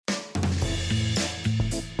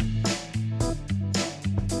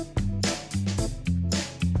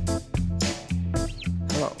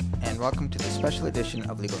welcome to the special edition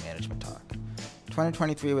of Legal Management Talk.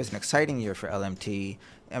 2023 was an exciting year for LMT,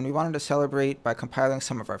 and we wanted to celebrate by compiling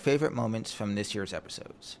some of our favorite moments from this year's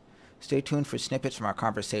episodes. Stay tuned for snippets from our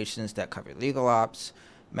conversations that cover legal ops,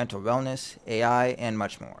 mental wellness, AI, and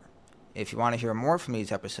much more. If you want to hear more from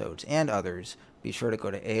these episodes and others, be sure to go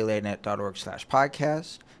to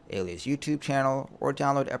alanet.org/podcast, ALA's YouTube channel, or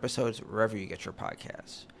download episodes wherever you get your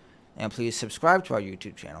podcasts. And please subscribe to our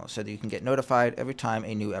YouTube channel so that you can get notified every time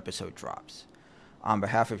a new episode drops. On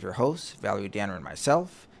behalf of your hosts, Valerie Danner and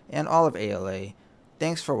myself, and all of ALA,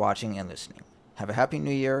 thanks for watching and listening. Have a happy new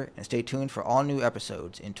year, and stay tuned for all new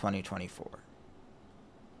episodes in 2024.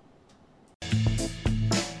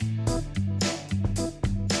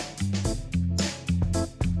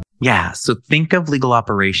 Yeah, so think of legal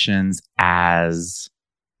operations as,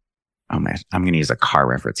 oh man, I'm going to use a car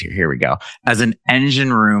reference here. Here we go. As an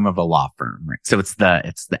engine room of a law firm, right? So it's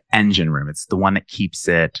the engine room. It's the one that keeps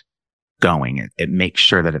it going. It makes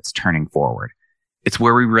sure that it's turning forward. It's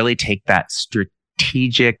where we really take that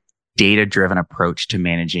strategic, data-driven approach to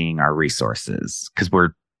managing our resources, because we're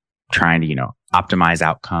trying to, optimize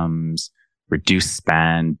outcomes, reduce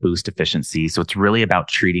spend, boost efficiency. So it's really about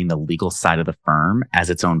treating the legal side of the firm as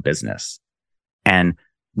its own business. And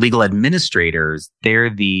legal administrators, they're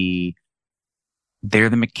the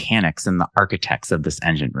mechanics and the architects of this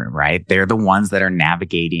engine room, right? They're the ones that are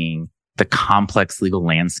navigating the complex legal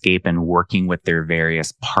landscape and working with their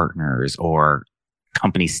various partners or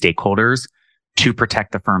company stakeholders to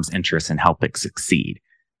protect the firm's interests and help it succeed.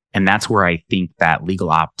 And that's where I think that legal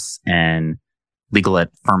ops and legal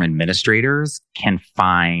firm administrators can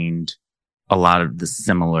find a lot of the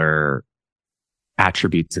similar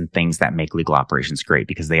attributes and things that make legal operations great,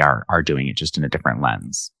 because they are doing it just in a different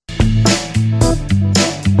lens.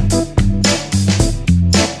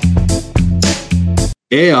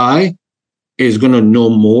 AI is going to know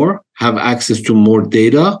more, have access to more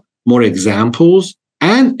data, more examples,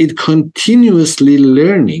 and it continuously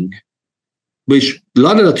learning, which a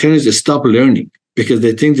lot of attorneys stop learning because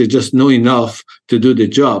they think they just know enough to do the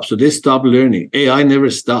job. So they stop learning. AI never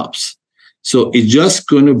stops. So it's just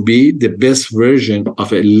going to be the best version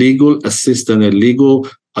of a legal assistant, a legal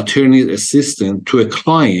attorney's assistant to a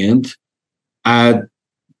client at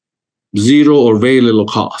zero or very little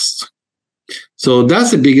cost. So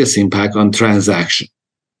that's the biggest impact on transaction.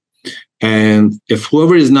 And if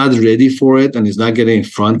whoever is not ready for it and is not getting in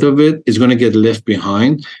front of it is going to get left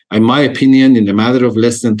behind. In my opinion, in a matter of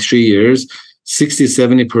less than 3 years,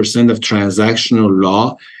 60-70% of transactional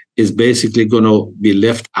law is basically going to be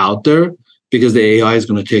left out there because the AI is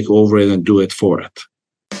going to take over it and do it for it.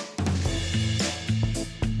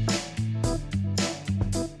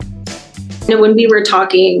 When we were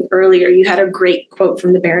talking earlier, you had a great quote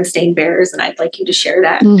from the Berenstain Bears, and I'd like you to share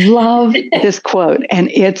that. Love this quote.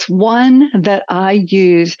 And it's one that I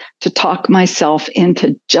use to talk myself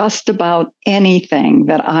into just about anything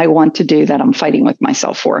that I want to do that I'm fighting with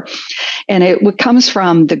myself for. And it comes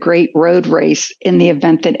from The Great Road Race. In the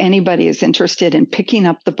event that anybody is interested in picking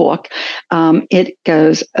up the book, it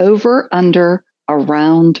goes over, under,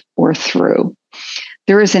 around, or through.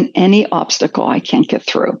 There isn't any obstacle I can't get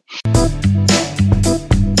through.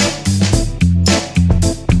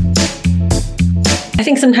 I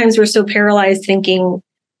think sometimes we're so paralyzed thinking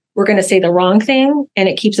we're going to say the wrong thing, and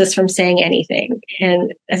it keeps us from saying anything.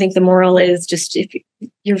 And I think the moral is just, if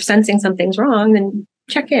you're sensing something's wrong, then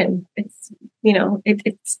check in. It's,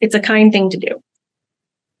 it's a kind thing to do.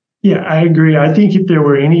 Yeah, I agree. I think if there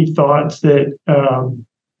were any thoughts that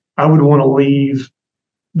I would want to leave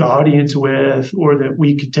the audience with, or that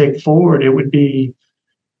we could take forward, it would be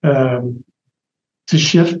to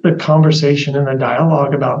shift the conversation and the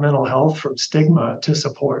dialogue about mental health from stigma to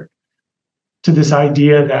support, to this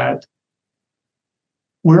idea that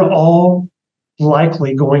we're all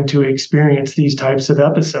likely going to experience these types of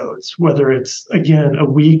episodes, whether it's, again, a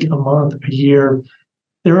week, a month, a year.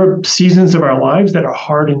 There are seasons of our lives that are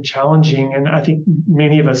hard and challenging, and I think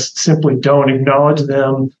many of us simply don't acknowledge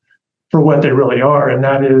them for what they really are, and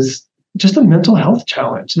that is just a mental health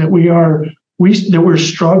challenge, that we're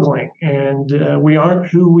struggling, and we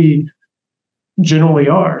aren't who we generally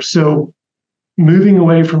are. So moving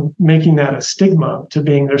away from making that a stigma to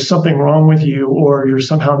being there's something wrong with you, or you're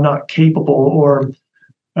somehow not capable, or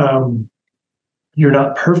you're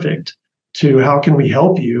not perfect, to how can we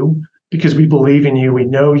help you because we believe in you, we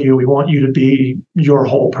know you, we want you to be your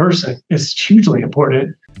whole person, is hugely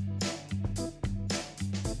important.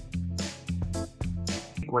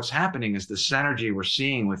 What's happening is the synergy we're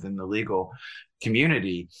seeing within the legal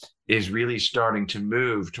community is really starting to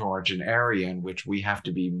move towards an area in which we have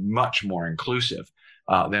to be much more inclusive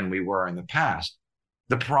than we were in the past.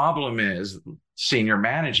 The problem is senior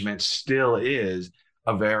management still is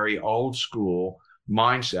a very old school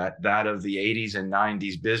mindset, that of the 80s and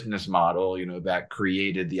 90s business model, that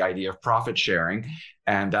created the idea of profit sharing.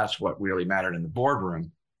 And that's what really mattered in the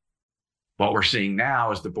boardroom. What we're seeing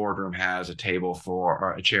now is the boardroom has a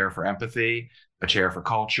chair for empathy, a chair for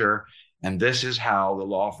culture. And this is how the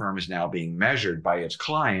law firm is now being measured by its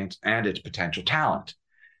clients and its potential talent.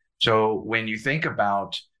 So when you think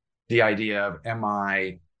about the idea of, am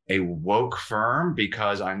I a woke firm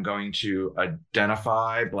because I'm going to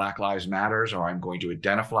identify Black Lives Matters, or I'm going to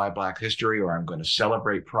identify Black history, or I'm going to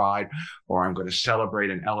celebrate pride, or I'm going to celebrate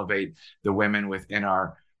and elevate the women within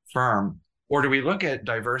our firm? Or do we look at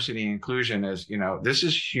diversity and inclusion as, this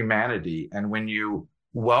is humanity. And when you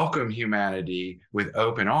welcome humanity with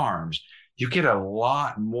open arms, you get a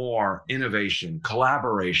lot more innovation,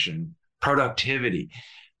 collaboration, productivity,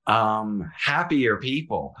 happier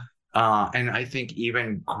people. And I think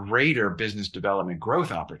even greater business development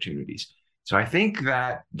growth opportunities. So I think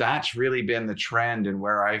that that's really been the trend, and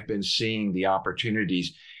where I've been seeing the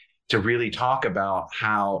opportunities to really talk about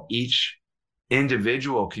how each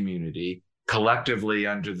individual community collectively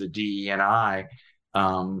under the DE&I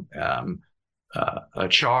a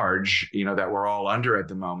charge, that we're all under at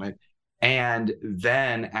the moment, and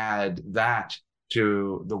then add that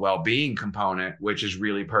to the well-being component, which is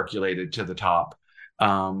really percolated to the top.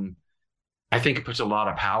 I think it puts a lot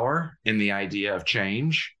of power in the idea of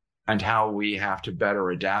change and how we have to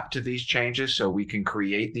better adapt to these changes so we can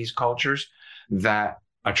create these cultures that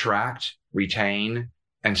attract, retain,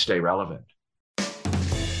 and stay relevant.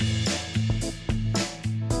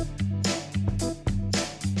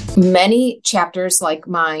 Many chapters like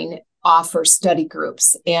mine offer study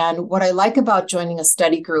groups. And what I like about joining a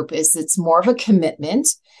study group is it's more of a commitment.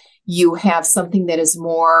 You have something that is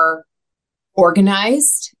more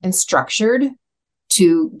organized and structured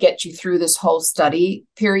to get you through this whole study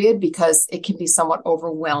period, because it can be somewhat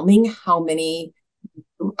overwhelming how many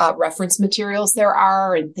reference materials there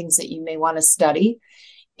are and things that you may want to study.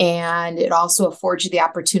 And it also affords you the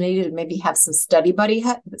opportunity to maybe have some study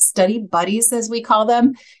buddies, as we call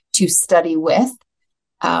them, to study with.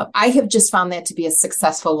 I have just found that to be a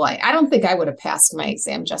successful way. I don't think I would have passed my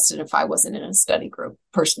exam, Justin, if I wasn't in a study group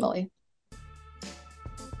personally.